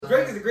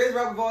Drake is the greatest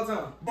rapper of all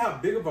time.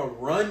 Not big of a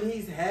run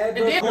he's had,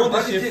 bro. And then Bro,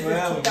 this shit shit since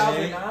forever,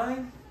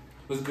 2009.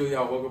 What's good,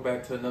 y'all? Welcome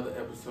back to another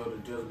episode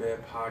of Just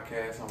Bad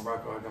Podcast. I'm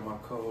Rocco. I got my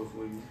co-host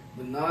with me.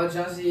 Bernard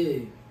Johnson.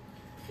 You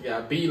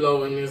got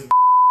B-Lo in this.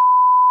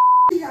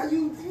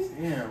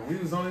 Damn, we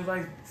was only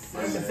like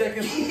 7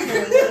 seconds. We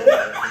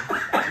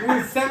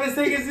was 7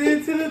 seconds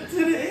into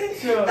the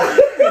intro.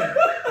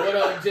 What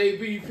up,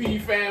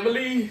 JBP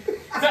family?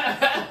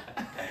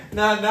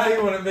 Now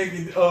you want to make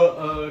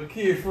it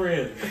kid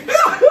friendly.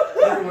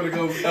 You want to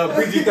go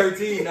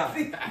PG-13 now.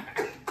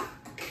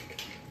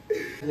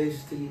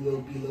 Relations to you,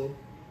 little B-Lo.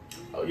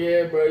 Oh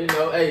yeah, bro. You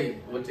know, hey,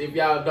 if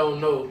y'all don't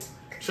know,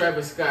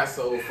 Travis Scott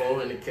sold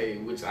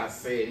 400K, which I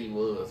said he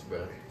was,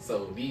 bro.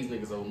 So these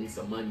niggas owe me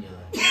some money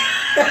on.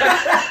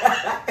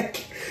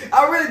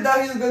 I really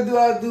thought he was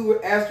gonna do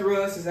with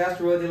Asteroid since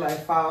Asteroid did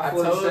like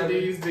 547. I told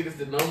these niggas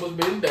the numbers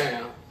been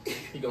down.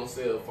 He gonna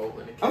sell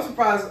 400K. I'm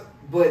surprised,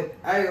 but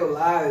I ain't gonna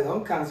lie,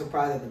 I'm kind of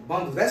surprised at the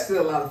bundles. That's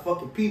still a lot of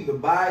fucking people to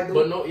buy, dude.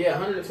 But no, yeah,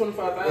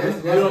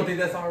 125,000. You don't think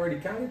that's already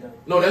counted though?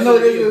 No, that's No,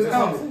 what it this is. is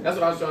coming. That's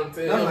what I was trying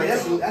to tell I'm you.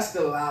 like, that's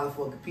still a lot of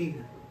fucking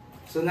people.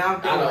 So now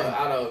I'm thinking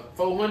Out of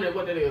 400,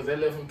 what that is? That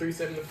left from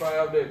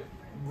 375 that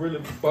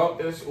really bought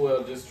this.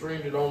 Well, just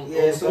streamed it on.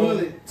 yeah, on so he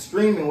only,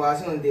 streaming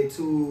wise, he only did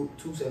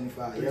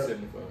 275.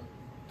 375.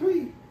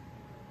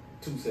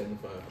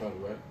 275, probably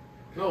right.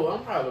 No,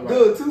 I'm probably right.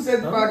 Dude,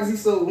 275 because he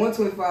sold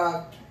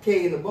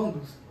 125K in the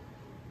bundles.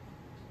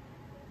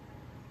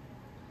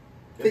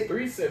 It's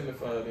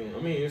 375 then. I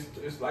mean,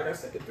 it's like I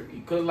said, 3.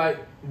 Cause like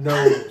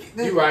No.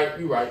 you right.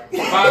 5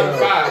 and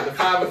 5. The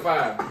 5 and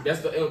 5.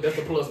 That's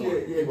the plus one. Yeah,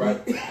 You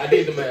right. I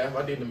did the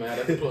math.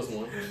 That's the plus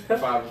one.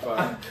 5 and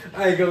 5.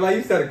 I ain't gonna lie,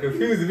 you started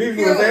confusing me for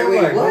Yeah, a second.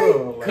 wait, Like, what?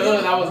 whoa. Like,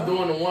 Cause I was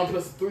doing the 1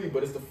 plus 3,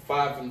 but it's the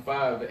 5 and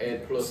 5 to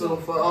add plus. So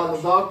one. for all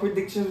the dog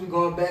predictions, we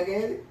going back at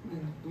it?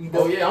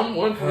 Oh yeah, I'm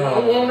 1 for 1.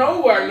 I'm on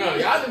nowhere now.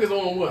 Y'all niggas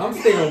on 1. I'm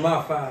sticking with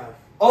my 5.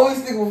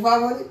 Always stick with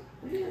 500?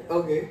 Yeah.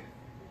 Okay.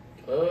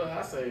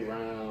 I say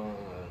around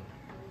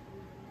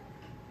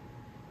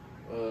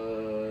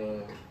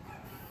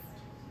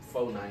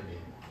 490.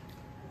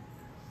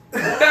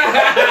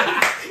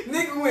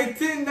 Nigga went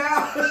 10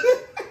 down.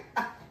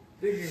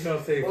 Niggas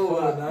gonna say Oh,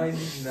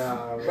 490?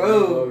 Nah,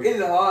 Bro, it's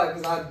hard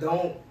because I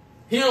don't.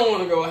 He don't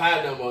want to go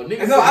high no more.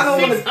 Nigga, No, I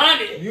don't wanna-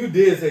 600. You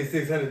did say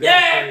 600.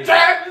 Yeah,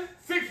 Travis,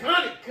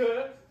 600, cuz.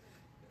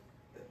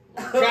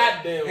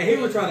 Goddamn. And he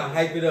was trying to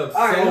hype it up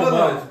All right, so hold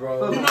on. much, bro.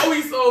 Hold You on. know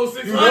he sold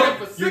 600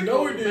 for 600. you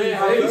know he did.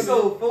 Man. He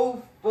sold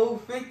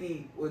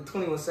 450 with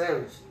 21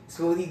 Savage.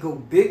 So would he go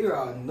bigger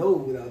or no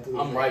without doing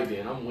I'm that? right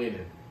then. I'm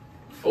winning.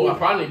 Oh, I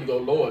probably need to go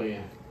lower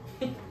then.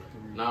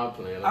 Nah, I'm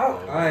playing.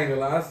 I ain't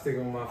gonna lie, I'm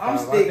sticking with my 5.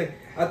 I'm sticking.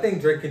 I think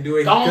Drake can do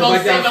it. Don't go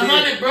like y'all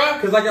 700, bro.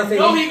 Because like I said,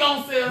 No, he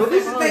gonna sell. But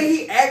this is the 700. thing,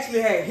 he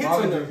actually had hits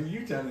on him.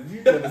 You trying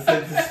to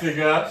set this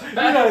nigga up. You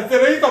trying to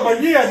set it. He's talking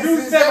about, yeah, do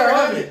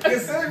 700.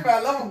 Because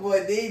 75 level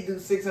boy, they do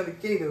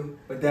 600K though.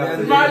 But that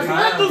was a Might different as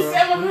well time, do bro.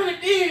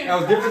 700 then. That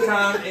was different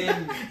time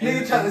and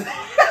Nigga trying to.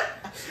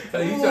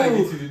 so he's trying to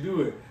get you to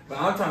do it. But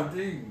I'm trying to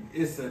think,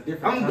 it's a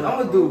different time.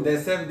 I'ma bro. do-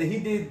 that 7. He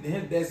did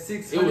him that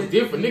 600. It was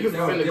different. Niggas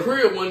was in the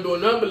crib, wasn't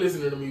doing nothing but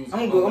listening to the music.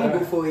 I'm gonna go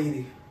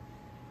 480.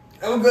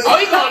 I'm gonna go. Oh,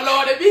 he going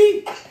lower than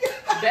me?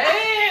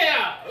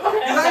 Damn.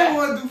 Cause I didn't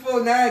want to do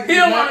 490. He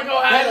don't wanna go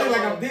high That look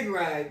though. like a big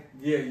ride.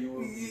 Yeah, you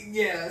will.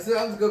 Yeah, so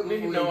I'm just gonna go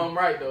Nigga know I'm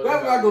right though. Why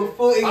would I go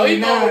Oh, he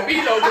going with 489?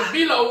 B-Lo, because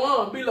B-Lo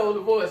won. B-Lo the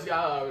voice,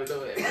 y'all already know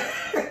that.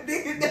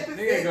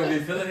 Nigga ain't gonna be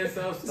feeling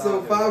himself.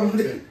 So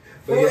 500,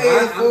 But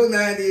yeah, 480,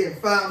 490, and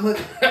 500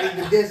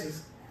 is the distance.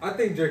 I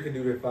think Drake can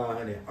do that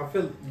 500. I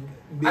feel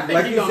I think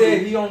like he you gonna said,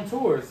 do- he on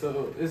tour,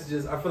 so it's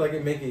just I feel like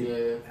it make it.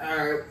 Yeah.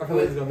 Alright, I feel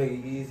like it's gonna make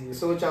it easier.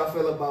 so what y'all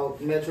feel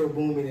about Metro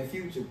Boomin in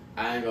Future?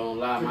 I ain't gonna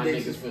lie, my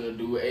Predictions. niggas finna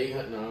do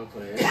 800. No, I'm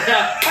playing.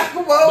 Come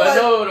on, But like,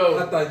 no, I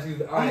though. thought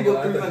you. I I'ma ain't go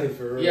gonna lie, I thought 300. you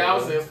for real. Yeah, I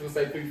was bro. gonna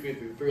say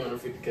 350,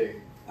 350K.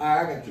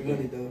 Alright, I got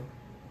 300 though.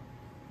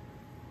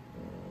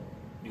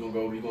 You gonna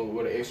go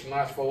with an extra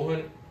notch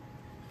 400?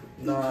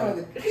 Nah.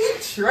 He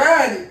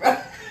trying it, bro.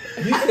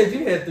 You said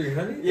you had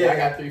 300. Yeah, I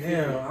got 350.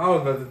 Damn, I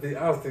was about to think.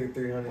 I was thinking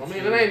 300. I mean,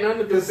 it ain't nothing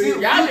to do. Cause see,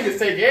 Y'all niggas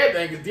take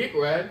everything as dick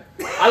ride.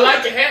 I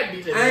like your hat,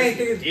 bitch. I ain't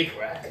thinking- dick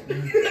ride.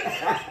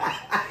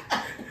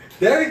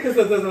 That because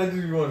sometimes I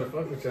just want to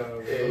fuck with y'all. Bro.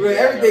 Yeah. Bro,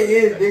 everything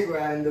is dick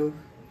riding though.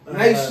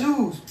 Nice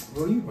shoes.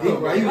 Bro, you dick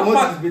ride. You Get want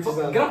off these bitches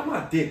my, out. get off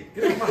my dick.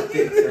 Get off my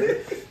dick,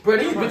 sir. Bro,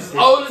 these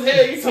bitches old as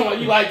hell. You talking about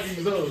you like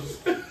these hoes.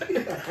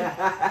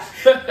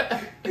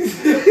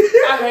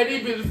 I had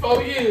these bitches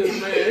 4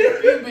 years, man.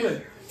 These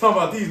bitches. Talking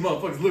about these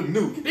motherfuckers look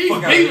new. Get the These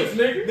fuck out of beaters,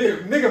 here.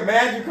 nigga. Nigga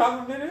mad you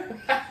complimented?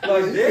 Like, You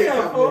can't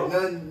damn, fool.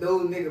 compliment no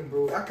nigga,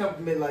 bro. I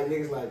compliment like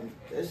niggas like me.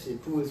 That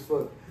shit cool as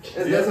fuck.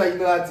 That's how you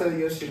know I tell you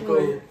your shit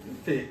cool.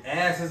 Fit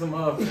ass as a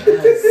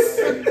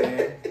motherfucker.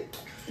 Man.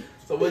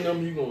 So what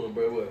number you going,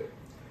 bro? What?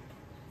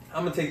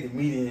 I'm gonna take the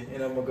median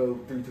and I'm gonna go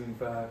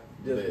 325.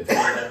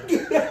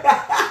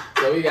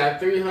 So we got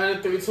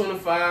 300,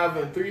 325,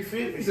 and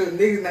 350. So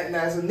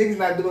niggas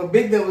not doing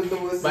big numbers no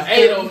more. But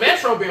hey, though,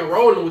 Metro been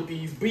rolling with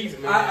these beats,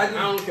 man. I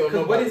don't care what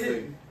What nobody is say.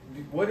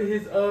 it? What did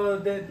his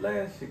that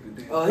last shit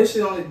do? His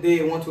shit only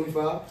did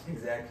 125.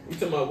 Exactly. You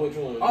talking about which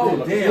one? Oh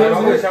Like, damn!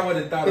 I wish I would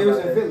have thought He was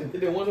about in that. Philly. He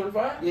did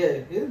 125? Yeah,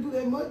 he didn't do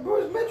that much, bro.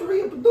 It's Metro, he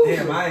a producer.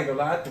 Damn, I ain't gonna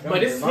lie. I think But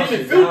I'm it's gonna him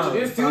and knock Future. it down.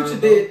 It's Future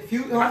did.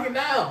 Future. Knock it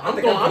down. I I'm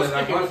think I'm gonna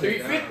sticking knock with my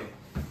shit 350.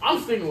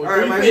 I'm sticking with All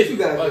right, man, what 350. you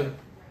got? Like,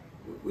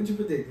 What you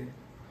predicting?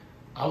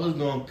 I was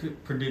gonna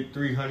predict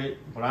 300,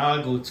 but I'll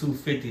go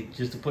 250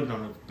 just to put it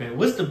on the bet.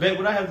 What's the bet?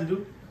 What I have to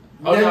do?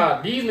 oh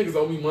nah, these niggas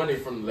owe me money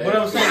from the last. What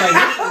I'm saying,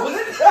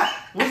 like,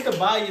 what's the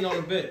buy-in on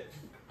the bet?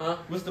 Huh?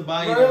 What's the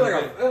buy-in Bro, on the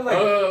it's bet? like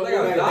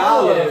a like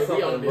dollar yeah, or we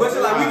something. on bro. But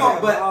so like we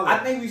Alright. gonna, but I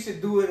think we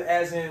should do it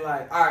as in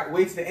like, all right,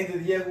 wait till the end of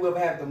the year. Whoever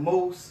have the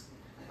most.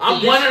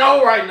 I'm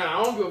 1-0 right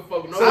now. I don't give a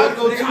fuck. No, So I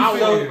go go to I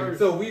so- was first.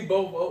 So we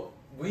both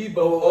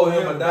owe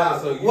him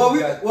 $1, so you Well,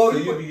 so we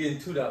you put- be getting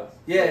 $2.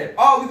 Yeah.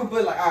 Or we could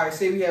put like, all right,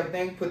 say we have a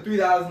thing, put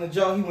 $3 in the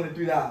jar. He wanted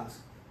 $3,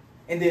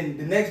 and then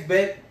the next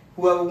bet,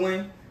 whoever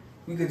win,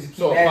 we could just keep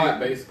So a adding. pot,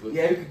 basically.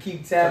 Yeah, we could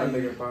keep Trying to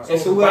tally. make it pop. So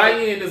so whoever-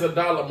 buy-in is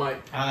 $1,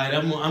 Mike. Alright,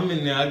 I'm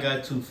in there. I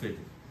got 250.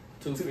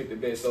 250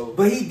 bet. So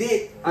But he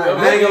did. All Whoever-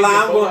 right, I ain't gonna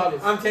lie,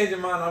 $4. I'm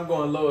changing mine. I'm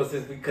going lower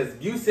since because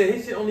you said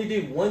his shit only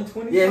did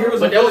 120. Yeah, here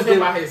was but that was him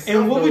by his.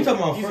 And what we though.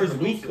 talking about? He's a First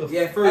week? producer.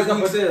 yeah, first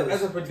week as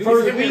sales. a producer.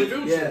 First Him and week?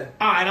 Future. Yeah,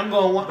 Alright, I'm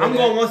going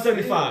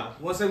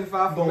 175.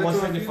 175. I'm going for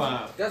Metro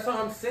 175. That's what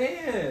I'm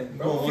saying,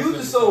 bro. Go on.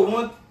 Future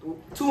sold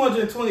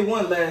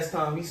 221 last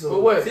time. He sold.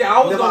 But what? See, I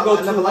was Never- gonna go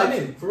I never liked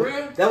 200. him. For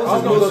real? That was I was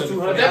his gonna go most.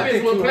 200. That I bitch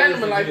think went platinum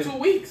 200 in like is- 2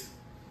 weeks.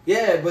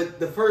 Yeah, but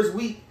the first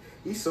week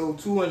he sold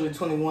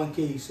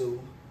 221K. So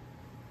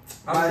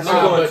I'm Nah,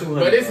 going but,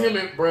 200. but it's bro. him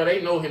and bro.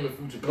 They know him and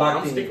Future. Locked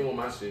I'm in. sticking with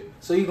my shit.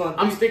 so you gonna?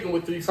 I'm sticking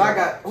with 350. So I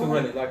got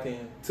 200 locked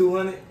in.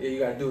 200. Yeah, you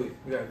gotta do it.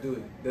 You gotta do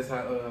it. That's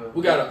how.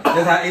 We gotta.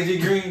 That's how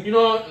AJ Green. You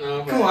know what?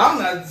 No, Come on, I'm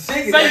not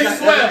shaking. Say you that.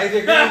 swear.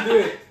 That's how AJ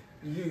Green do it.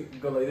 You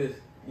go like this.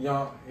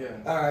 Y'all, yeah.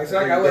 All right, so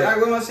I got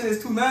what my shit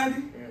is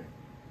 290. Yeah.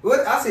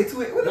 What I say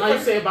 280. What the No, you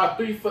fuck? say about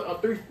 3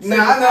 foot, 3. Nah,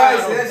 I know I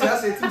said that shit. I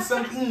said 2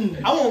 something.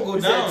 I won't go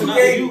You said down. No,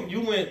 280.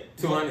 you went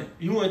 200.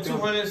 You went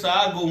 200, so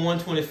I'll go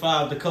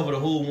 125 to cover the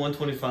whole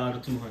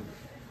 125 to 200.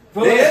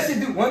 Bro, that shit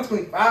do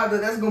 125. Though,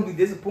 that's gonna be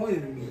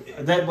disappointing to me.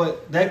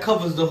 But that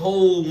covers the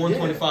whole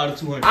 125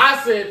 to 200.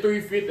 I said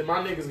 350. My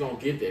niggas gonna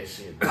get that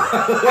shit.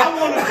 I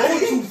want to go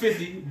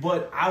 250,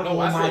 but I No,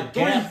 want I my said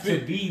gap to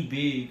 350. be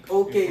big.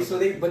 Okay, so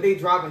they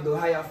dropping though.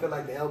 How y'all feel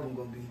like the album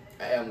gonna be?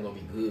 That album gonna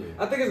be good.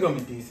 I think it's gonna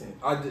be decent.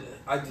 I just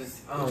I Would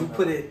don't you know.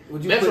 put it?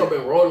 Would you Metro put it?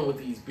 been rolling with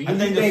these beats. I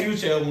think the think-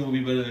 Future album will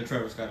be better than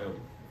Travis Scott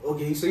album.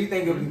 Okay, so you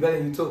think it'll be better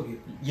than Utopia?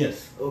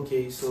 Yes.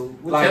 Okay, so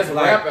what Like- That's a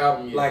rap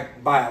album, yeah.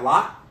 Like by a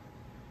lot.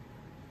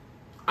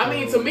 I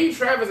mean, to me,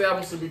 Travis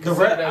album should be The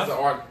considered rap- as an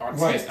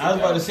artistic. Right. I was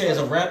about to say, as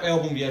a album. rap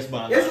album, yes, by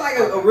a lot. it's like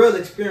a real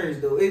experience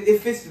though.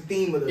 It fits the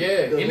theme of the.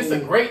 Yeah, the and it's a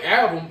whole- great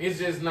album. It's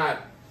just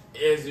not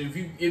as if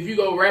you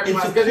go rapping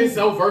It's a because it's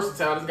cool- so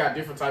versatile. It's got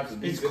different types of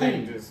beats. It's It cool.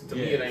 ain't just to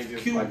me. It ain't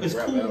just Cute. like a It's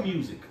rap cool album.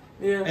 music.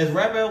 Yeah. As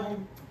rap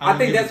album, I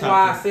think that's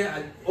why I said.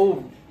 said.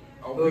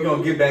 We're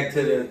gonna get back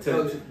to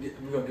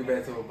we're gonna get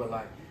back to it, but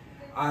like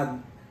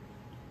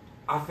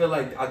I feel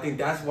like I think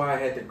that's why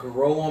it had to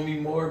grow on me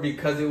more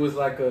because it was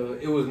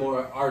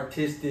more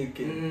artistic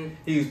and Mhm.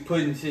 he was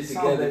putting shit Sound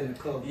better together. than the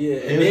cover. Yeah,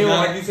 It and was then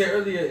not- like you said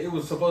earlier, it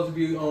was supposed to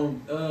be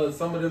on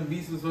some of them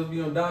beats was supposed to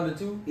be on Donda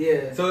too.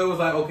 Yeah. So it was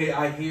like okay,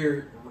 I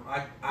hear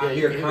Yeah, you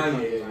hear can hear Kanye.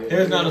 Kanye, yeah.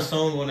 There's not a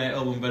song on that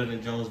album better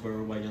than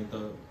Jonesboro by Young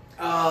Thug.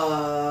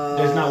 Uh.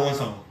 There's not one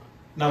song.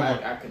 Not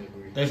one. I can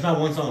agree. There's not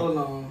one song. Hold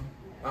on.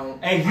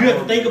 Hey, you have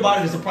to think about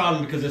it. It's a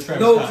problem because it's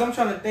Travis No, because Scott. I'm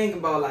trying to think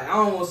about like I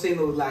don't want to say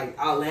no like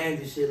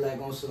outlandish shit like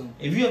on some.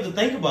 If you have to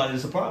think about it,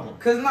 it's a problem.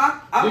 Cause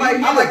not I Do you like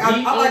hear I like the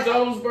beat I on like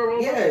Jonesboro?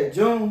 yeah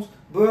Jones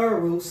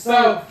Borough South.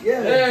 South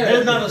yeah.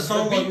 There's not a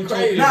song The on beat Utopia.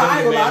 crazy. Nah, I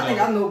ain't gonna lie. I Band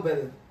think on. I know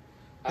better.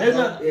 There's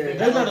not. Yeah.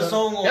 There's not a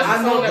song on. That's a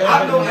I know song that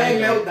I know popped Ain't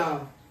in my head.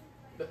 Meltdown.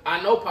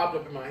 I know popped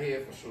up in my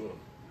head for sure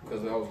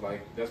because I was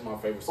like, that's my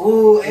favorite song.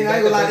 Oh, Is and that I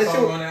ain't gonna the lie. best That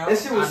song on the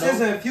shit was album?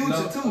 SZA and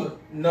Future too.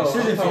 No, Shit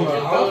I'm is talking Future.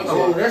 about- I was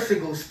talking Oh, about- that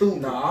shit goes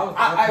stupid. No,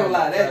 I ain't gonna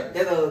lie.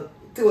 That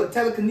to a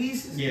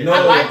telekinesis. Yeah. No, I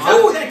like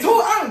Oh, that too.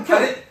 I don't I care.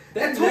 didn't-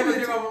 That That never took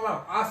came me- out of my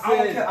mouth. I I don't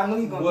said care. I know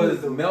he gonna was do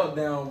it though.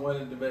 Meltdown one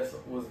of the best.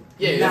 Was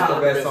Yeah, it's Nah.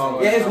 the best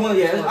song. Yeah, it's one.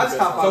 Yeah, It's one I of just the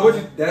top best five. So what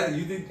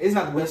you think? It's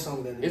not the best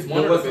song that It's is.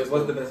 one of what's the best.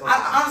 what's the best song?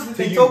 I honestly To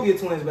think you. Utopia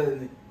Twins better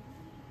than it.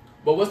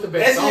 But what's the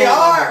best That song? shit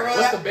hard, bro.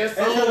 What's the best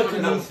That's song?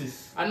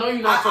 telekinesis. I know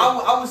you're not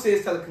talking. I would say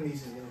it's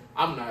telekinesis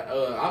though. I'm not.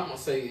 I'm gonna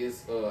say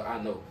it's. I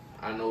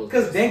know. it's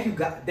Cause the thank best you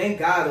God, thank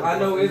God. I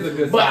know it's a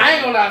good But song. I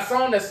ain't gonna lie. A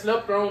song that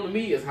slept on to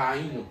me is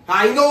Hyena.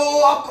 I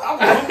know. I'm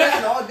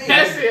that all day.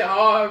 That shit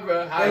hard,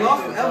 bro. They Hyena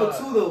lost is forever hard.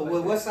 too though.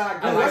 With West Side I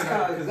Gun. like West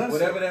that, Side Gun.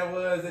 Whatever that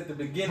was at the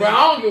beginning. Bro, I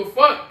don't give a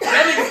fuck.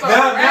 That nigga started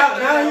now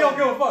rapping. he don't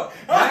give a fuck.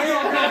 Now he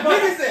don't give a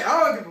fuck. Nigga said I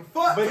don't give a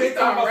fuck. But they He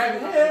talking started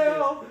about rapping.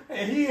 hell,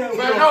 and he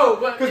But no,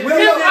 but Cause since when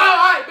he all said-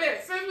 right,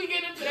 bet. Since we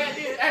get into that,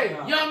 then, hey,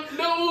 Nah. Young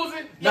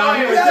Losing, Nah, y'all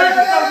nigga, ain't yeah, turning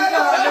yeah, something yeah,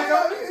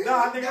 up. yeah.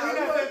 Nah, nigga, we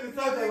not saying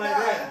something like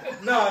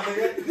that. Nah,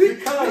 nigga,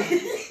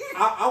 because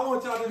I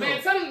want y'all to know.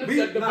 Man, tell him We-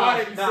 the nah, bar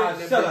that he nah,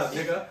 said. shut up,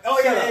 nigga. Oh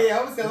Shut yeah, up. yeah, yeah.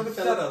 I'm gonna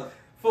tell Shut up.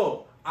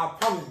 I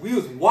promise we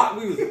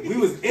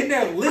was in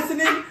there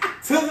listening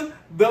to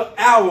the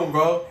album,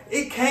 bro.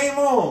 It came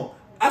on.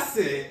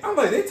 I'm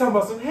like, they talking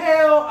about some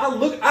hell.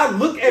 I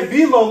look at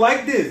Velo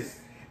like this.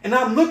 And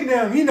I'm looking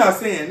at him, he not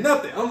saying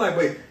nothing. I'm like,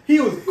 wait, he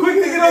was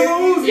quick to get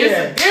on the Uzi. It's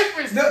a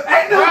difference. No,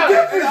 ain't no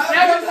difference.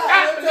 Travis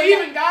Scott believe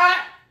in God.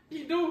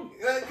 He do.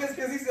 Cause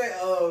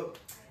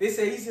he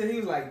said, he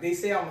was like, they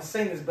say I'm a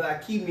saint, but I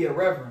keep me a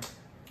reverend.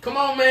 Come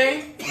on,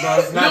 man. No,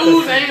 it's not.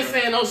 Lil Uzi ain't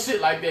saying no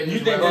shit like that. You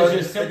think that's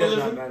just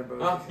symbolism?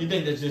 You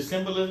think that's just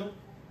symbolism?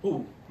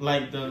 Who?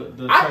 Like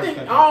the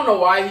I don't know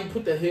why he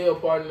put the hell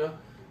part in there,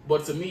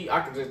 but to me,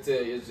 I can just tell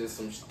it's just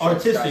some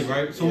artistic,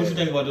 right? So what you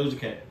think about Doja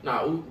Cat?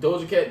 Nah,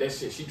 Doja Cat, that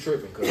shit, she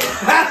tripping. Cause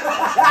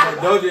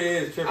Doja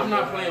is tripping. I'm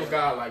not playing with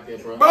God like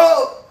that, bro.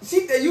 Bro,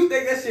 you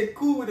think that shit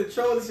cool with the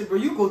troll and shit, bro?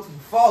 You go too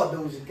far,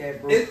 Doja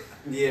Cat, bro.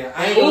 Yeah,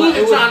 I ain't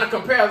Uzi trying to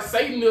compare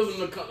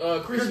Satanism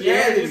to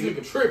Christianity. This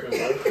nigga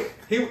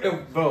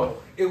tripping, bro.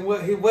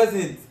 He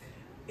wasn't.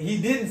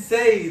 He didn't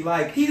say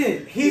like he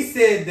didn't. He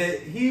said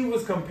that he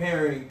was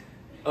comparing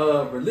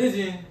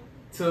religion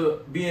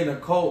to being a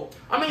cult.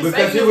 I mean,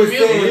 because Satanism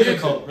is a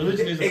cult.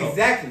 Religion is a cult.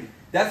 Exactly.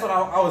 That's what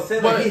I was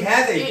saying. Like, he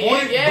has a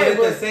point, but at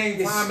the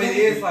same time, it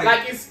is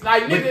like it's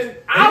like niggas.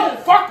 I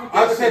don't fuck with.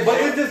 I would say, but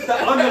it's just the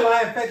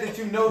underlying fact that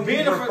you know being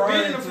in a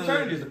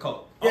fraternity is a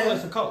cult. Yeah,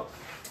 it's a cult.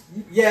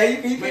 Yeah,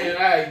 you can. Man,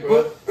 alright,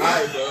 bro.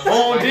 Alright, bro.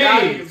 On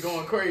digs. Niggas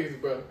going crazy,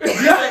 bro.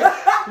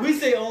 We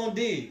say on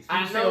digs.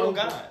 I say know, on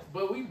God.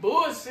 But we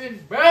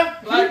bullshitting, bro.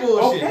 Like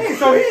bullshit. Okay,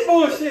 so he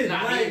bullshit.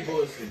 Nah, he ain't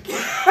bullshit.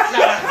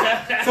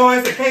 So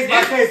it's a case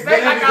by case.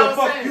 Like I was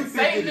fuck saying, you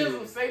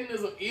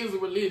Satanism is a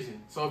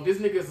religion. So if this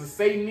nigga is a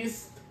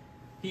Satanist,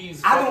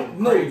 he's I don't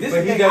know. crazy.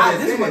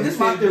 This is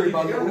my theory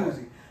about Lil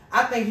Uzi.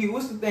 I think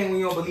what's the thing when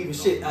you don't believe in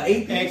shit? An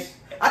atheist.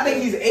 I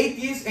think he's an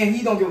atheist and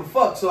he don't give a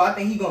fuck. So I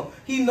think he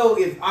know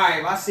if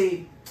I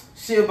say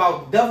shit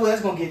about the devil,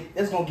 that's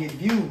gonna get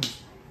views.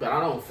 But I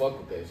don't fuck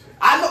with that shit.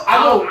 I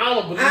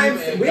don't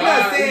believe in we're God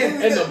not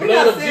saying and the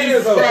blood of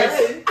Jesus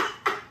Christ.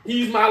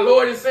 He's my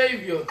Lord and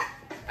Savior.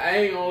 I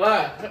ain't gonna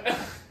lie.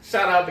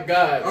 Shout out to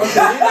God.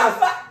 Okay,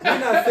 we're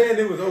not saying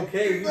it was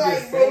okay. We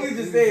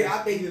just saying I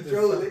think he's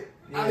trolling.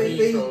 I think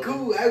he's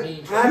cool. I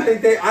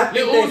think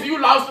Lil Uzi, you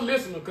lost the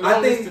listener because I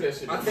don't listen to that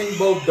shit. I think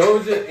both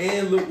Doja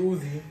and Lil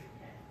Uzi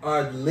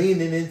are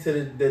leaning into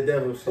the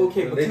devil shit.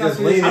 Okay, but they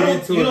just leaning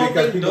into it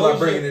because people are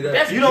bringing it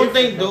up. You don't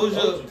think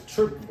Doja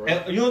tripping, bro?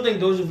 You don't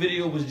think Doja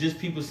video was just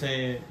people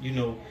saying, you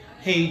know,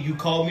 hey, you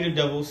called me the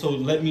devil, so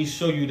let me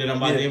show you that I'm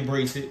about to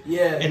embrace it.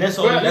 Yeah, and that's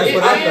all. That's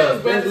what I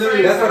thought. That's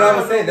what I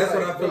was saying. That's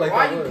what I feel like.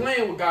 Why you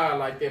playing with God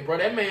like that, bro?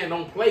 That man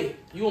don't play.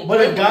 You don't. But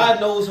play if God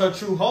knows her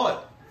true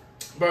heart,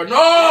 bro,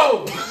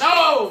 no,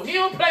 he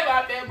don't play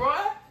like that, bro.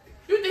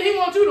 You think he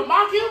want you to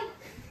mock him?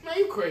 Man,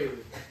 you crazy.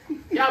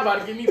 Y'all about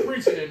to get me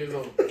preaching in his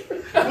own.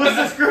 What's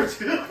the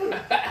scripture?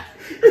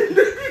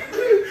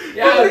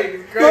 Y'all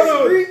niggas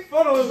crazy.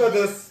 Photo was about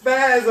to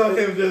spaz on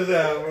him just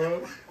now,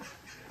 bro.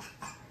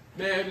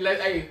 Man,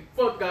 hey,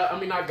 fuck God. I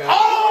mean, not God.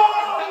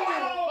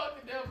 Oh!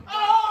 Fuck the devil.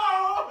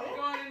 Oh! We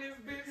going in this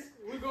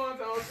bitch. We going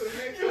on to the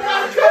next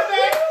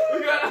topic. We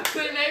going on to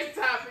the next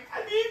topic. I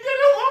need to get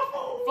on my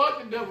phone. Fuck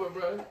the devil,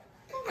 bro.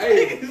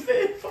 Hey, he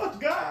said, fuck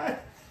God.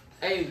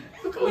 Hey,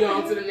 we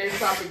on to the next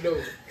topic,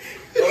 though.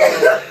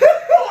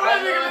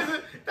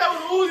 That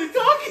was Uzi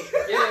talking.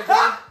 Yeah,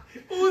 bro.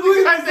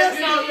 Uzi I said,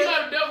 you know,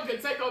 the devil can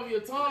take over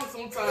your tongue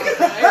sometimes.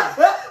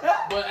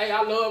 But hey,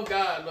 I love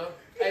God, love.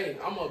 Hey,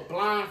 I'm a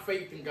blind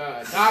faith in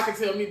God. God can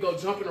tell me go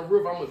jump in the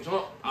river, I'm gonna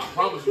jump. I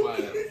promise you I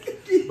am.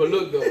 But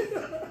look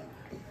though,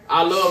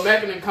 I love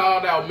Mackin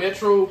called out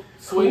Metro,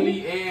 Sway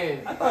Lee,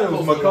 and I thought it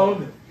was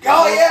McConan.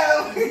 Oh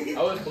yeah.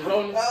 Oh, it's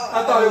McConan.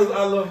 I thought it was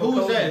I love McConan.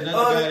 Who's that? Is that the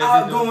guy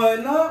that did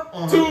Going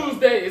up.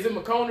 Tuesday, is it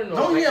McConan or?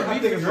 Don't he have I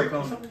beef think with it's Drake?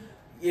 McConan.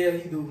 Yeah,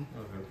 he do.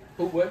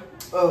 Who what?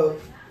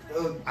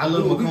 I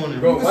love McConan.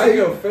 Bro, why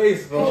your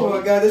face, bro? Oh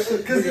my God, this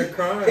shit. Cause Nigga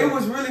crying. it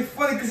was really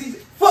funny because he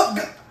fuck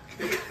God.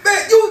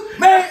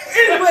 Man.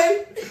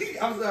 Anyway,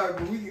 I'm sorry,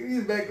 but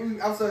he's back.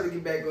 I'm sorry to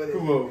get back on it.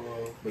 Come on, bro.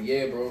 But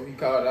yeah, bro, he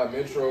called out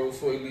Metro,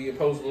 Sway Lee, and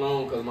Post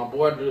Malone because my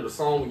boy did a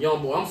song with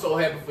Young Boy. I'm so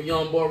happy for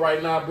Young Boy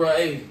right now, bro.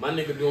 Hey, my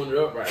nigga doing it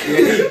up right now.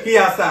 Yeah, he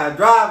outside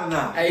driving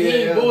now. Hey, he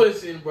ain't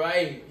bullshitting, bro.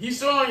 Hey, he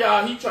showing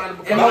y'all he trying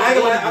to become. I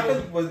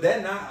feel, was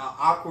that not an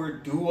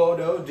awkward duo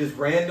though? Just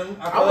random?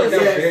 I feel like that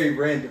was very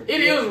random.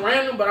 It is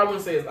random, but I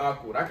wouldn't say it's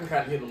awkward. I can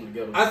kind of hit them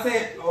together. I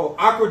said,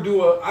 awkward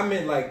duo. I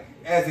meant like,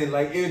 as in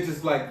like it was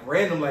just like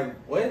random. Like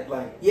what?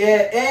 Like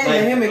yeah, and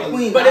like, him and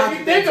Queen. But if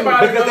you think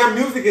about it, because their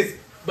music is.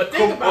 But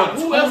think about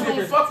it, who else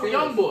gonna fuck with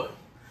Young Boy?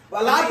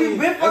 A lot of people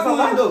been fucking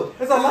with him though.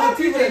 There's a lot of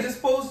people that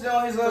just posted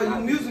on his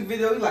music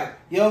video. He like,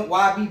 Young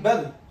YB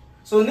better.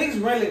 So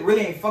niggas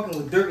really ain't fucking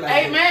with Dirk like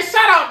that. Hey man,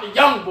 shout out to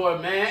Young Boy,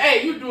 man.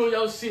 Hey, you doing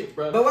your shit,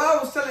 bro. But what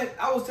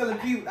I was telling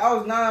people, I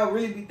was now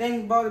really be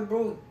thinking about it,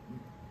 bro.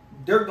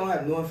 Dirk don't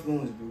have no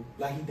influence, bro.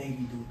 Like he think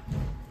he do.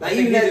 Like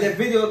even that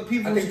video of the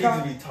people from Chicago.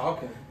 I think he just be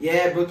talking.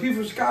 Yeah, but people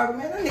from Chicago,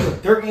 man, that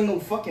nigga Dirk ain't no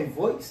fucking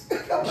voice.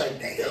 I'm like,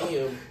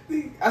 damn.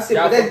 I said,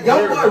 y'all but that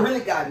Young Boy bro.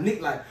 really got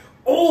nicked like,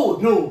 oh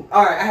no.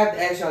 Alright, I have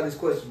to ask y'all this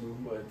question,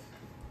 bro.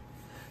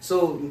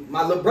 So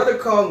my little brother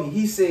called me.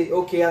 He said,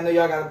 "Okay, I know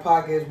y'all got a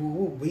podcast." Woo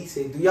woo. But he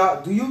said,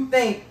 Do you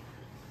think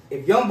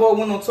if Young Boy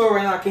went on tour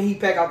right now, can he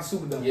pack out the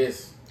Superdome?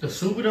 Yes. The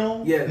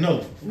Superdome? Yeah.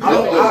 No.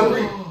 I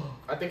agree.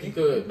 I think he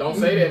could. Don't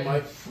say that,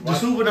 Mike. The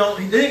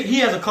Superdome, he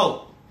has a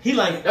cult. He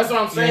like That's what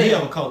I'm yeah, saying. he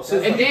have a cult.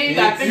 And then you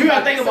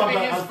gotta think about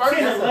his first.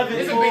 10, 11,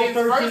 This will be his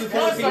 12, first 13,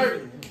 14.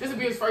 concert. This will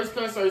be his first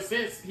concert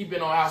since he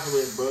been on house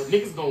arrest, bro.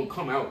 Niggas gonna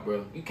come out,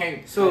 bro. You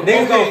can't. So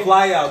Niggas gonna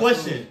fly out.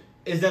 Question: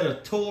 is that a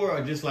tour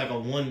or just like a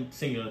one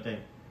singular thing?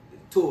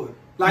 Tour.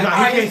 Like Nah,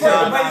 he his can't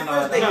first, say- but his nah,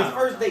 first date. nah. His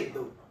first date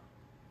though.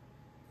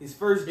 His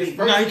first date.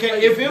 first- No, he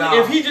can't.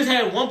 If he just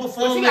had one But you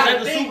performance gotta at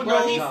the think,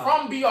 bro. He Superdome,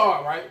 from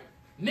BR, right?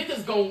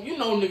 Niggas gon'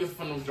 niggas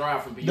from them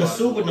drive from BR. the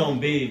Superdome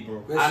big,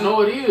 bro. I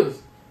know it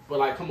is, but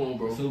like, come on,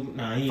 bro.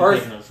 Nah, he ain't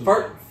First, taking no first,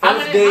 Superdome. How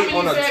first many date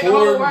on a said tour,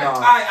 go, right? nah.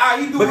 Alright,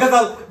 he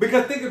doing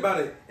Because think about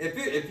it.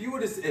 If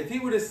he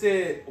would have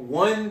said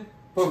one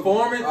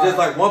performance, Alright. just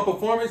like one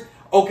performance,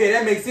 okay,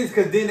 that makes sense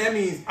because then that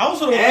means I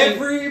also don't think.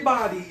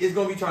 everybody is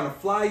gonna be trying to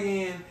fly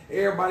in.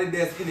 Everybody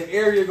that's in the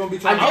area gonna be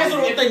trying. I I to also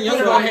don't If think you Young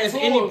put it Boy on has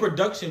tour- any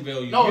production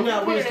value. No, You're if you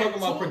not put really it talking at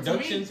about tour, to me,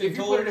 productions if and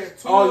you put it tours. at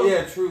tour, Oh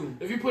yeah, true.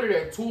 If you put it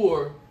at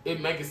tour,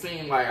 it make it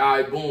seem like, all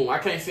right, boom. I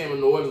can't see him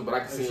in New Orleans, but I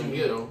can see him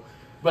here though.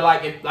 But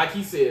like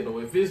he said though,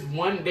 if it's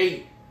one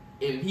date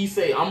and he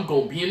say I'm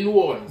gonna be in New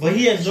Orleans, But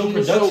he has no shoot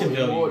the show production in New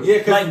value. Orleans. Yeah,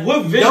 'cause Like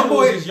what Young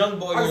Boy- visuals is Young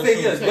Boy I gonna say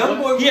show? yes,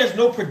 Young Boy. He has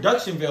no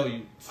production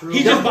value. He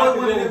Young just Boy bought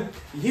wanted one. him.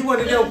 He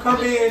wanted them to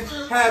come in,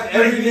 have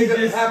every He nigga,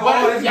 just- have all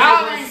But that.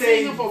 y'all nigga ain't say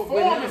seen him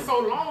perform in with so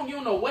long, you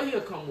don't know what he'll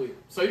come with.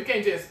 So you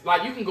can't just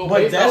like you can go. But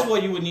based that's off- why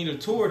you would need a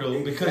tour though,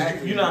 because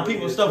Exactly. you know how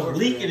people You stuff need a tour,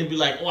 leaking man. and be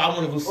like, oh, I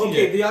want to go see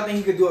Okay, that. do y'all think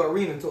he could do an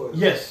arena tour?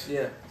 Yes,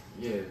 Yeah.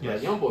 Yeah, Yes.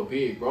 like Young Boy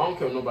big, bro. I don't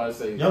care what nobody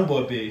say. Young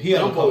Boy big. He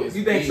has Young a Boy cult. is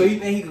You think big. so? You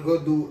think he could go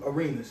do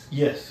arenas?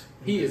 Yes.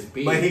 He is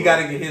big, But he bro. got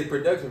to get his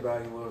production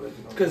value up.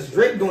 Because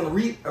Drake doing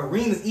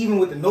arenas even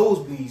with the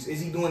nosebleeds.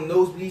 Is he doing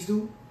nosebleeds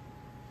too?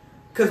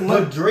 Because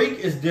But Drake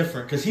is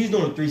different because he's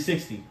doing a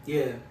 360.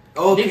 yeah.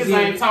 Oh, 'cause Niggas he-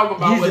 ain't talking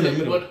about he's what in the the,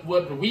 middle.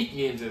 what the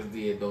Weeknd just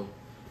did though.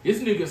 This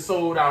nigga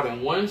sold out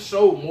in one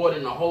show more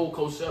than the whole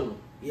Coachella.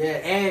 Yeah,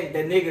 and the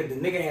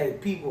nigga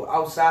had people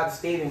outside the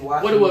stadium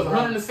watching. What it was, him run.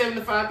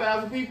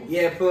 175,000 people.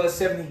 Yeah, plus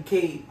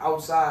 70K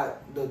outside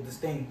the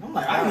thing. I'm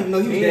like, I didn't even know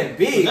he was that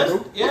big, That's-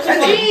 bro. yeah, That that's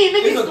nigga- like- Nigga,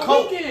 it's it's a the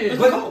cult. Weeknd. It's a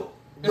But- cult.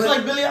 It's but-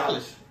 like Billie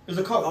Eilish. It's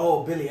a cult.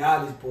 Oh, Billie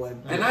Eilish, boy.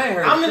 And I ain't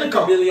heard. I'm in the shit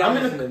cult. from Billie I'm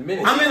in Eilish the- a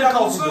minute. I'm in the Her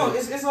cult new for song. Billie.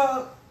 It's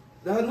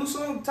her new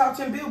song top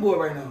 10 Billboard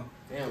right now.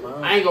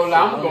 Damn, I ain't gonna lie,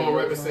 I'm gonna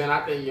record saying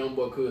I think Young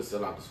Boy could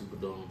sell out the Superdome,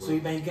 bro. So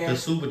you think he The can?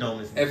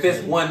 Superdome is If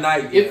it's one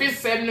night, If it's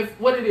 70,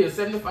 what it is,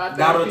 75,000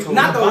 Not a people. tour.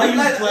 Not the Bayou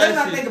let's not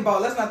Classic. think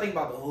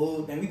about the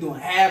whole thing. We doing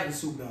half the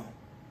Superdome.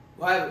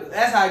 Well,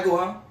 that's how it go,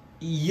 huh?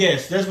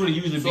 Yes, that's what it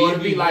usually So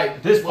it'd be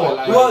like this what, part.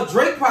 like- Well,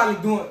 Drake probably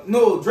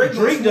doing Drake.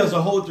 Drake does a.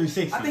 a whole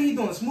 360. I think he's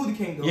doing a Smoothie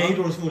King though. yeah, huh? he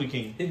doing Smoothie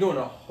King. he's doing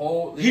a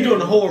whole. He doing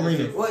the whole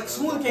arena. What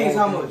Smoothie King is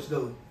how much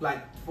though? Like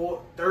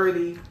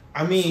 430,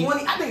 I mean,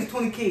 20. I think it's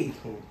 20K.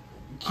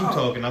 keep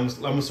talking. I'm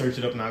gonna search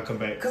it up and I'll come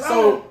back. Cause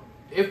So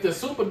if the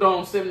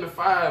Superdome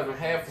 75 and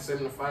half of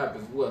 75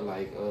 is what,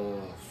 like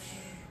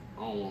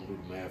I don't want to do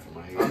the math in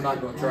my head. I'm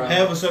not gonna try.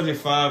 Half of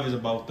 75 is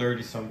about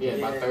 30 something. Yeah,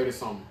 about 30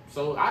 something.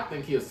 So I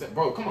think he'll set.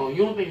 Bro, come on,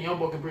 you don't think Young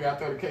Boy can bring out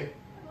 30K?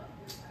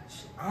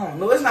 I don't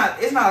know. It's not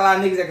a lot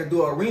of niggas that can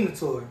do an arena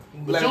tour.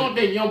 But you don't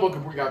think Young Boy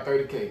can bring out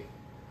 30K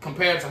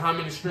compared to how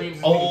many streams?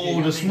 this nigga get, Oh,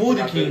 you the think he can bring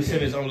Smoothie out King 30K?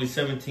 Center is only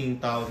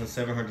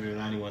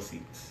 17,791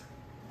 seats.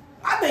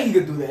 I think he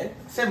could do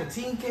that.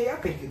 17K. I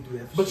think he could do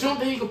that. But you don't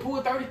think he could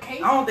pull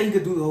 30K? I don't think he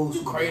could do the whole.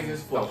 You Superdome. crazy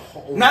as fuck.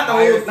 Not the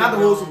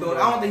whole Superdome.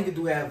 I don't think he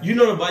could do half. You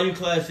know the Bayou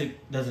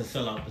Classic doesn't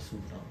sell out the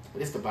Superdome.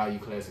 It's the Bayou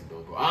Classic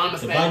though, bro. I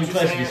understand The Bayou what you're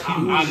Classic saying. is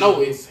huge. I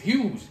know it's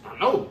huge. I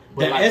know.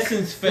 But The like, Essence this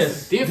is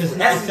Fest different. does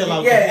not sell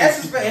out. Yeah, the whole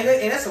Essence Fest,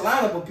 Superdome. and that's a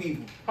lineup of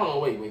people. Hold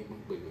on, wait.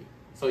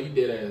 So you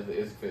did that as the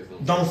Essence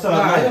Fest? Don't sell Nah,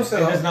 out. it No, don't it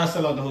sell out. does not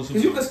sell out the whole Cause you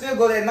Superdome. can still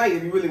go that night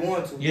if you really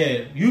want to.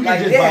 Yeah, you can Like,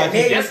 just yeah, buy a nigga.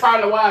 ticket. That's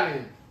probably why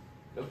then.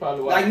 That's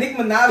probably why. Like Nick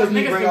Minaj, Because can niggas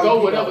bring can out go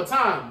people. whatever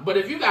time. But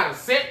if you got a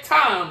set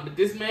time that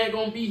this man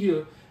gonna be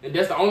here, and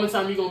that's the only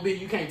time he gonna be,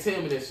 you can't tell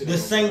me that shit. The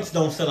Saints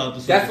don't sell out the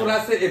Superdome. That's what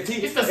I said. If he,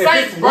 It's the if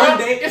Saints, it's bro. one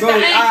day, It's bro,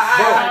 the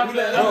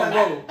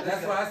Aints.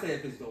 That's why I said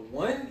if it's the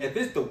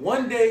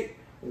one day,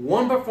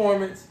 one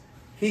performance,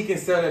 he can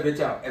sell that bitch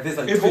out. If it's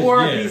a If it's-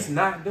 tour, yeah. he's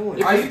not doing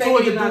it. If Are you it's think he tour,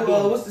 could you're not do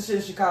doing it. what's the shit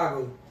in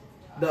Chicago?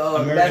 The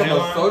American basketball-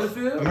 Airlines. Soldier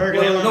Field?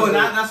 American Airlines. No,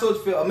 not Soldier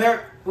Field.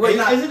 America. Wait,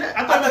 not. Isn't it? I I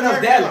thought thought that was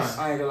American Dallas. Airlines.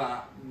 I ain't gonna lie.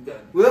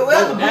 Well, No, the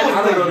that Bulls is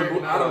I play. don't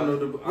American know. I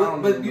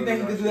don't know. But you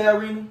think he could do that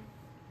arena?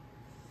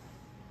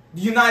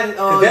 United.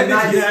 That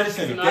United. United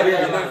Center.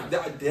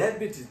 That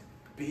bitch is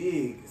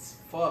big as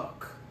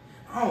fuck.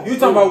 I don't You know.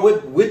 talking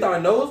about with our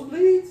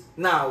nosebleeds?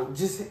 Nah,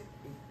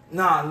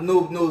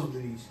 no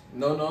nosebleeds.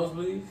 No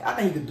nosebleeds. I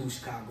think he could do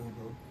Chicago,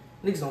 bro.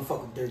 Niggas don't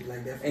fuck with Dirk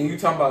like that. And you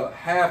talking about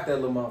half that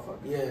little motherfucker?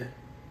 Yeah.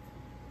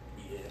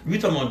 We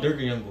talking about Dirk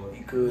and Young Boy.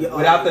 He could. Yeah,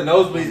 Without the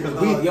nosebleeds,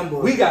 because Young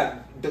Boy. we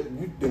got the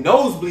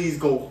nosebleeds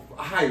go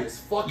high as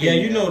fuck. Yeah,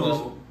 in you there, know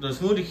bro. the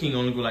Smoothie King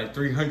only go like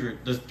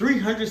 300. The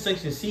 300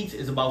 section seats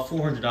is about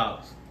 $400.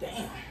 Damn.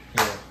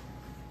 Yeah.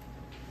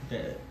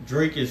 that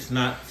Drake is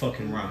not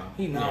fucking around.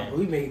 He not, Yeah. bro.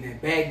 He made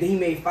that bag. He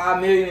made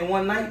 $5 million in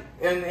one night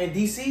in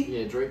DC.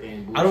 Yeah, Drake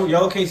ain't bullshit. I don't.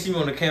 Y'all can't see me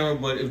on the camera,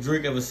 but if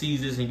Drake ever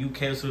sees this and you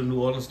cancel the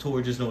New Orleans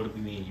tour, just know it'll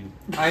be me and you.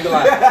 I ain't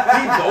gonna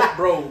lie. He dope,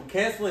 bro.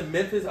 Canceling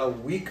Memphis a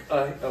week.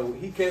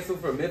 He canceled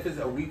for Memphis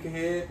a week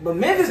ahead. But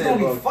Memphis I said, gonna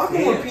be bro, fucking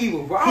damn. with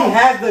people, bro. He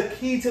has the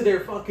key to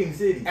their fucking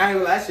city. I ain't gonna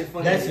lie, that shit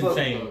funny. That's as fuck.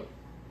 insane.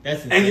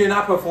 That's insane. And you're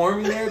not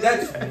performing there?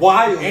 That's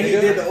wild. And he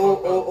nigga. did the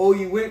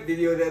OU Went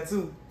video of that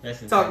too.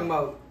 That's insane. Talking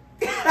about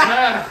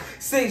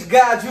Six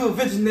God, you a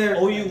visionary.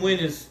 OU Win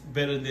is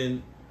better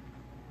than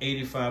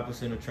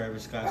 85% of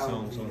Travis Scott's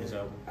songs on his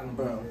album. I don't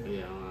Bro. believe that.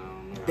 Yeah, I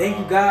don't know. Thank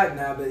you God,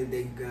 nah, better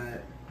thank you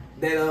God.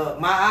 That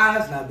My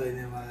Eyes, not better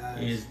than My Eyes.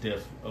 It's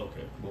def.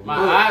 Okay. Well, My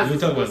Eyes we'll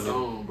is a talk good about it.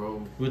 song,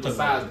 bro. We'll talk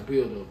Besides about the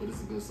build up, but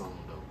it's a good song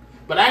though.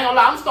 But I ain't gonna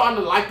lie, I'm starting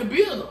to like the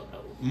build up though.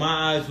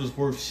 My Eyes was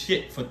worth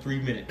shit for 3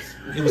 minutes.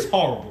 It was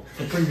horrible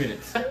for 3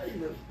 minutes.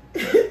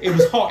 It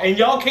was hard, and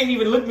y'all can't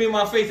even look me in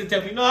my face and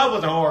tell me no, it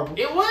wasn't horrible.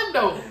 It wasn't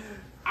though.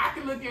 I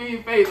can look you in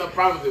your face. I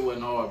promise it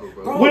wasn't horrible,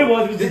 bro. What it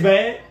was just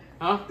bad.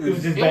 Huh? It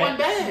was just It bad. wasn't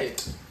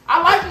bad.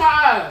 I like My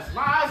Eyes.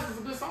 My Eyes is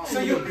a good song. So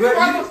you, Bro,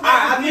 bro,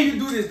 I know you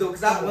do this though,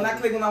 cause when I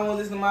click when I want to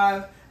listen to My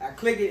Eyes, I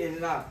click it and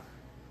then I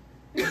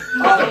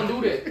don't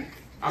do that.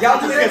 Y'all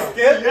do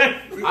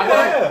that? I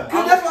don't.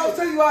 Cause that's what I was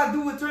telling you what I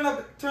do with turn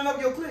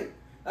up your click.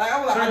 Like I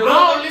was like, I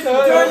don't listen to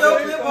turn your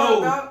it. clip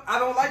No. on. I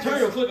don't like Turn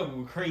this. your click up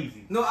was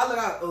crazy. No, I look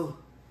out.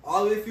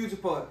 All the way Future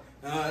part.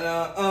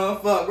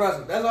 Fuck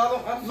Russell. That's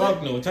all I'm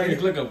Fuck no, turn your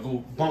click up,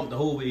 go bump the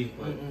whole way.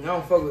 I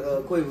don't fuck with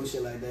Quavo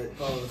shit like that.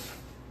 Pause.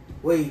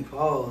 Wait, What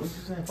pause.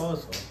 you saying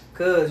pause for?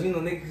 Cause you know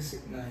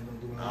niggas. Nah, I ain't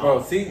gonna do it.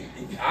 Bro, see,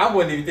 I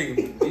wasn't even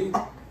thinking.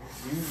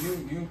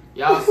 You.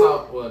 Y'all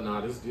saw? Well,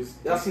 nah. This.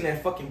 Y'all seen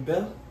that fucking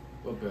bell?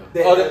 What bell?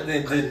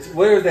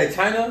 Where is that?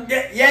 China?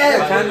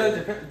 Yeah. China.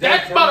 Japan?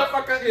 That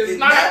motherfucker is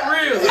not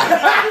real.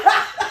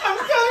 I'm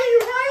telling you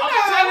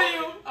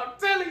right I'm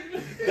telling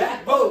you.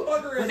 That Bro,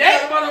 motherfucker is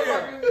That not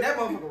motherfucker. That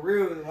motherfucker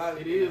real.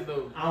 It is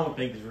though. I don't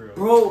think it's real.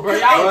 Bro, Bro, hey,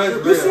 y'all-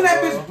 you It's seen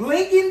that real, bitch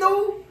blinking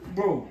though?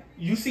 Bro,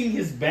 you seen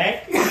his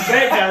back? His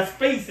back got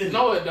space in it.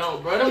 No, it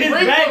don't, bro. Them His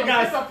wrinkles, back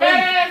got it's a space.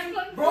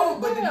 fast. Bro,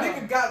 but the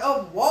nigga got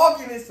up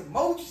walking in some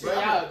motion. Bro,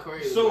 y'all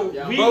crazy. So, bro.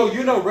 Y'all- we- Bro,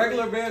 you know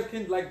regular bears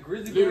can like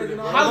grizzly bears and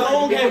all How that?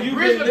 long have you been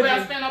Grizzly bear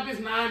living? stand up his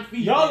 9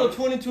 feet. Y'all are bro.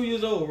 22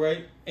 years old,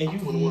 right? And I'm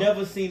you've 21.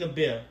 never seen a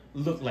bear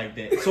look like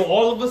that. So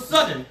all of a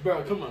sudden,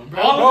 Bro, come on,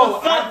 bro. All Bro,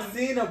 of a sudden- I've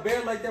seen a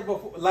bear like that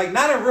before. Like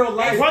not in real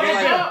life. Brother but,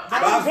 like, bear.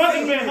 but I've Brother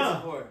seen bear, it huh?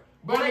 before.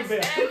 Bro, they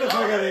bear. stand Fuck up.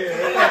 outta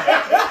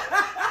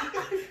here.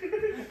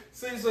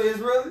 So it's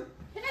really?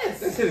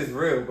 That shit is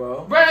real,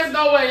 bro. Bro, there's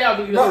no way y'all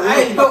believe Bro, that.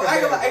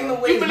 ain't no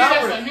way You it's believe not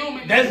that's real. a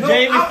human? that's No,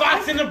 Jamie I-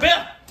 Foxx and the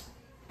bear.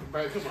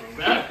 Bro, come on,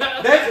 bro.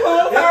 That's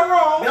close, not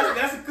wrong.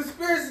 That's a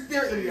conspiracy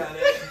theory on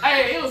that.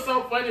 Hey, it was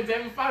so funny.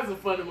 Jamie Foxx is a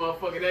funny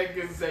motherfucker. That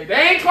can say they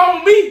ain't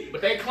clone me,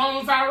 but they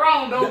clone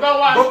Tyrone. Don't go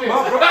watch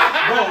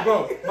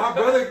Bro, this.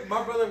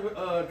 my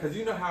brother, cause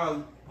you know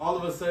how all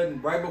of a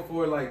sudden, right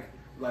before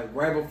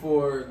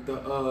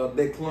the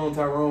they clone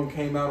Tyrone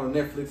came out on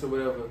Netflix or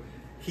whatever,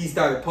 he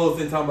started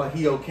posting talking about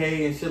he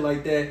okay and shit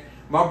like that.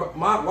 Why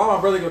my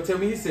brother gonna tell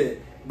me? He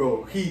said,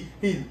 bro,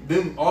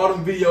 all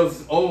them videos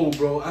is old,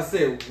 bro. I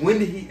said, when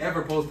did he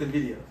ever post the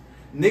videos?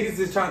 Niggas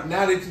is trying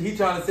now that he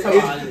trying to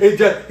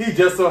say he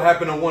just so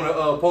happened to want to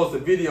post a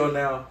video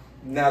now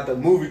the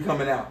movie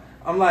coming out.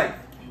 I'm like,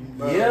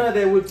 yeah,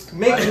 that would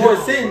make more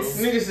sense.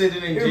 Nigga said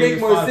it ain't It Jamie make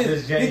more Foxx. sense.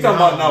 It's Jamie He talking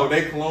about Foxx. no,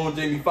 they cloned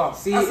Jamie Foxx.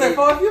 See, I said,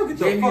 fuck you, get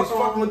your Jamie was fuck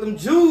fucking on. with them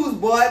Jews,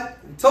 boy.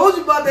 Told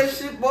you about that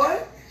shit,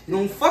 boy. You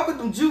don't fuck with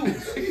them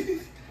Jews.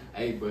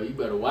 Hey, bro, you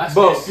better watch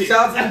Bro, that shit.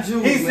 Shout out to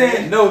the Jews, He man.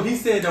 said no. He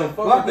said don't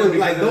fuck Fuck with them with,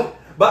 like, because of- don't-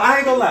 But I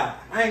ain't gonna lie.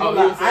 I ain't Oh,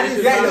 gonna you lie. I saying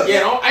didn't. shit? yeah, Yeah,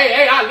 don't,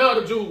 hey, I love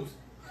the Jews.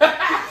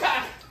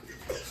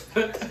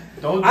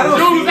 Don't I don't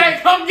Jews see-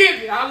 ain't come get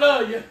me. I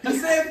love you. He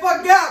said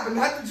fuck God, but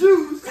not the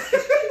Jews.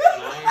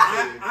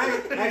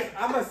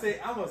 I'm gonna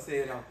say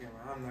it on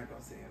camera. I'm not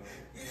gonna say it on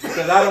here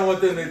because I don't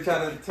want them to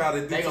try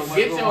to do They too gonna much.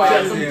 get with your my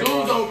ass. Some idea, Jews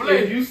bro. don't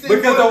play. You see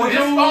Because what the This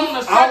Jews- phone the I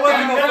wasn't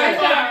shutdown. gonna say They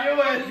that.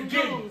 got them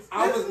Jews.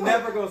 I was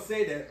never gonna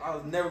say that. I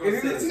was never If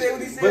gonna he say said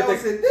what he that. said, But I would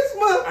the- say this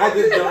motherfucker. I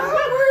just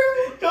don't-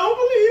 Don't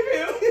believe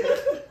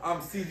him. I'm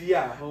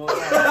CGI. Hold on.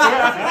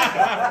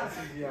 I'm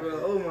CGI.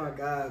 Bro, oh my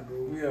God,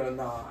 bro. Yeah,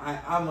 no,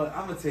 I'm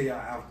gonna tell y'all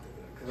after.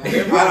 'Cause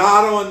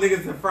I don't want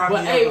niggas to fry me.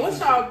 But hey, up what or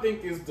y'all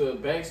think is the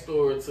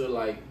backstory to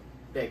like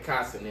that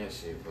Cox and that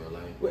shit, bro?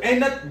 Like, something. Ain't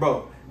nothing,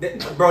 bro. They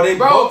bro,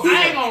 both.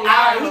 I ain't gonna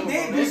lie, He though,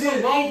 did bro. do That shit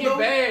shit wrong, didn't get though.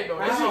 bad though.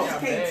 That That shit shit just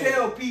got can't bad.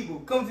 tell people.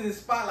 Come to the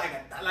spot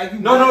like you.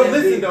 No, not that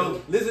listen big,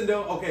 though. Listen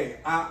though. Okay,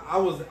 I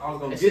was gonna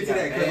That get shit to got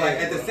that because bad, like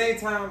at the bro. same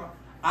time,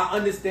 I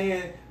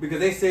understand because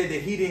they said that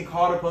he didn't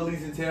call the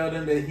police and tell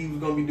them that he was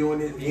gonna be doing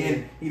this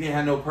and he didn't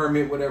have no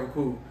permit, whatever,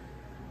 cool.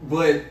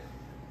 But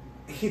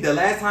the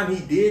last time he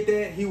did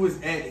that, he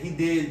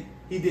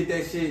did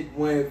that shit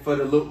for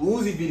the Lil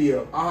Uzi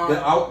video. Uh-huh.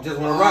 The I Just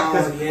Wanna Rock.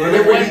 Because Oh, yeah.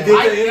 remember he It did wasn't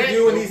like the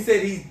interview that, and he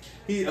said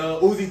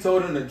Uzi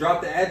told him to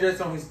drop the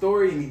address on his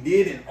story and he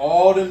did and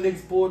all them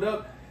niggas pulled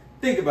up.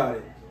 Think about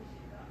it.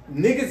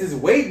 niggas is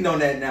waiting on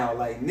that now.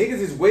 Like niggas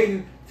is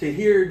waiting to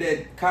hear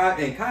that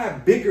Kai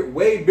bigger,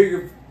 way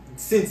bigger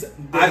since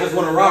I Just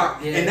Wanna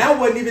Rock, yeah. and that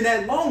wasn't even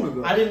that long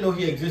ago. I didn't know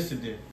he existed then.